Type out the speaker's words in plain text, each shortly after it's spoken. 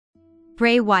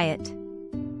Bray Wyatt.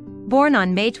 Born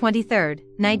on May 23,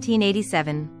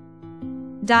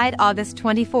 1987. Died August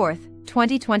 24,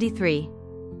 2023.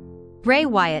 Bray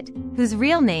Wyatt, whose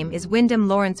real name is Wyndham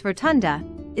Lawrence Rotunda,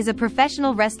 is a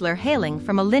professional wrestler hailing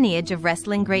from a lineage of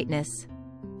wrestling greatness.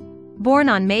 Born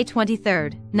on May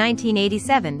 23,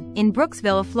 1987, in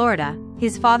Brooksville, Florida,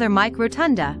 his father Mike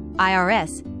Rotunda,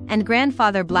 IRS, and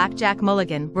grandfather Blackjack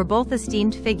Mulligan were both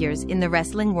esteemed figures in the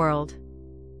wrestling world.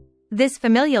 This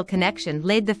familial connection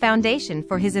laid the foundation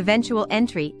for his eventual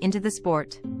entry into the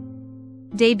sport.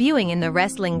 Debuting in the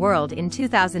wrestling world in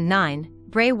 2009,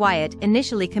 Bray Wyatt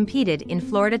initially competed in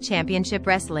Florida Championship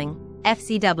Wrestling,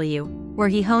 FCW, where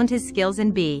he honed his skills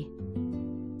in B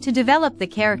to develop the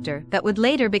character that would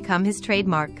later become his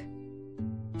trademark.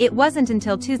 It wasn't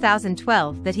until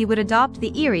 2012 that he would adopt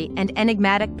the eerie and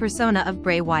enigmatic persona of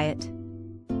Bray Wyatt.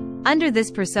 Under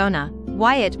this persona,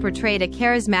 Wyatt portrayed a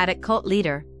charismatic cult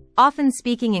leader, often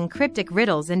speaking in cryptic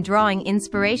riddles and drawing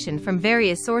inspiration from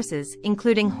various sources,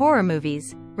 including horror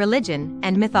movies, religion,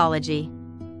 and mythology.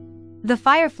 The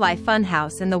Firefly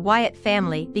Funhouse and the Wyatt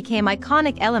family became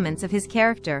iconic elements of his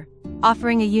character,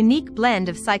 offering a unique blend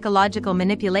of psychological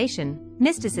manipulation,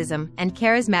 mysticism, and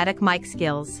charismatic mic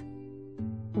skills.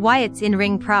 Wyatt's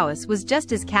in-ring prowess was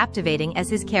just as captivating as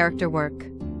his character work.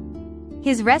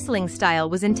 His wrestling style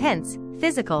was intense,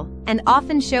 physical, and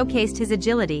often showcased his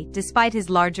agility despite his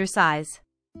larger size.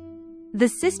 The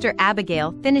Sister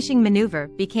Abigail finishing maneuver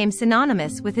became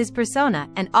synonymous with his persona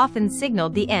and often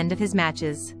signaled the end of his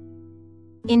matches.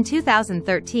 In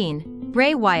 2013,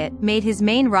 Bray Wyatt made his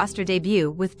main roster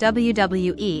debut with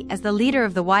WWE as the leader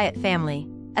of the Wyatt family,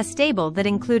 a stable that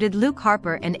included Luke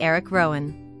Harper and Eric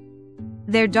Rowan.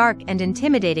 Their dark and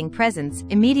intimidating presence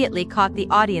immediately caught the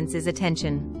audience's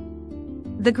attention.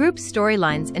 The group's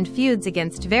storylines and feuds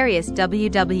against various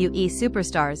WWE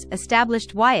superstars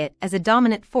established Wyatt as a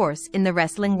dominant force in the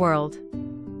wrestling world.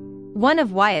 One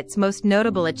of Wyatt's most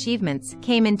notable achievements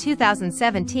came in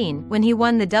 2017 when he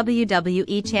won the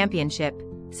WWE Championship,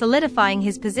 solidifying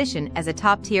his position as a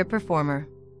top-tier performer.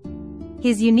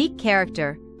 His unique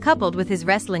character, coupled with his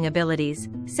wrestling abilities,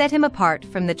 set him apart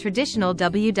from the traditional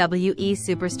WWE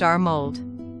superstar mold.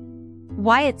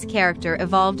 Wyatt's character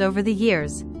evolved over the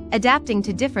years, adapting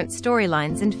to different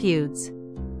storylines and feuds.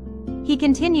 He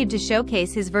continued to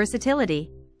showcase his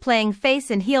versatility, playing face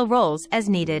and heel roles as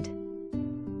needed.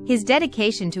 His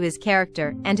dedication to his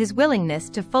character and his willingness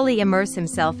to fully immerse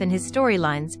himself in his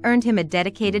storylines earned him a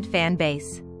dedicated fan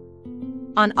base.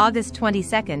 On August 22,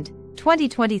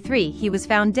 2023, he was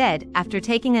found dead after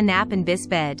taking a nap in his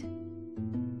bed.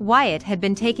 Wyatt had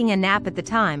been taking a nap at the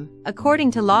time,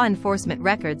 according to law enforcement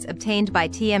records obtained by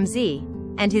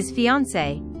TMZ, and his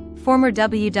fiancée, former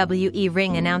WWE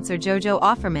ring announcer JoJo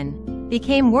Offerman,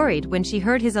 became worried when she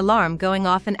heard his alarm going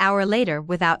off an hour later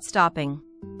without stopping.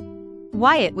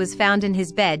 Wyatt was found in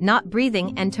his bed not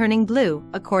breathing and turning blue,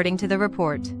 according to the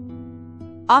report.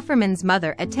 Offerman's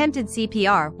mother attempted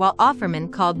CPR while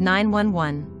Offerman called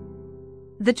 911.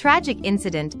 The tragic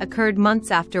incident occurred months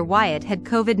after Wyatt had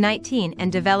COVID-19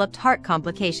 and developed heart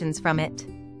complications from it.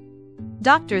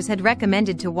 Doctors had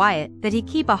recommended to Wyatt that he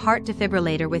keep a heart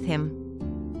defibrillator with him.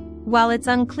 While it's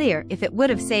unclear if it would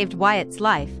have saved Wyatt's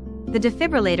life, the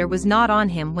defibrillator was not on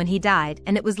him when he died,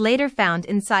 and it was later found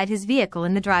inside his vehicle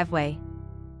in the driveway.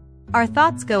 Our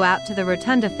thoughts go out to the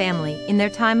Rotunda family in their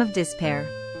time of despair.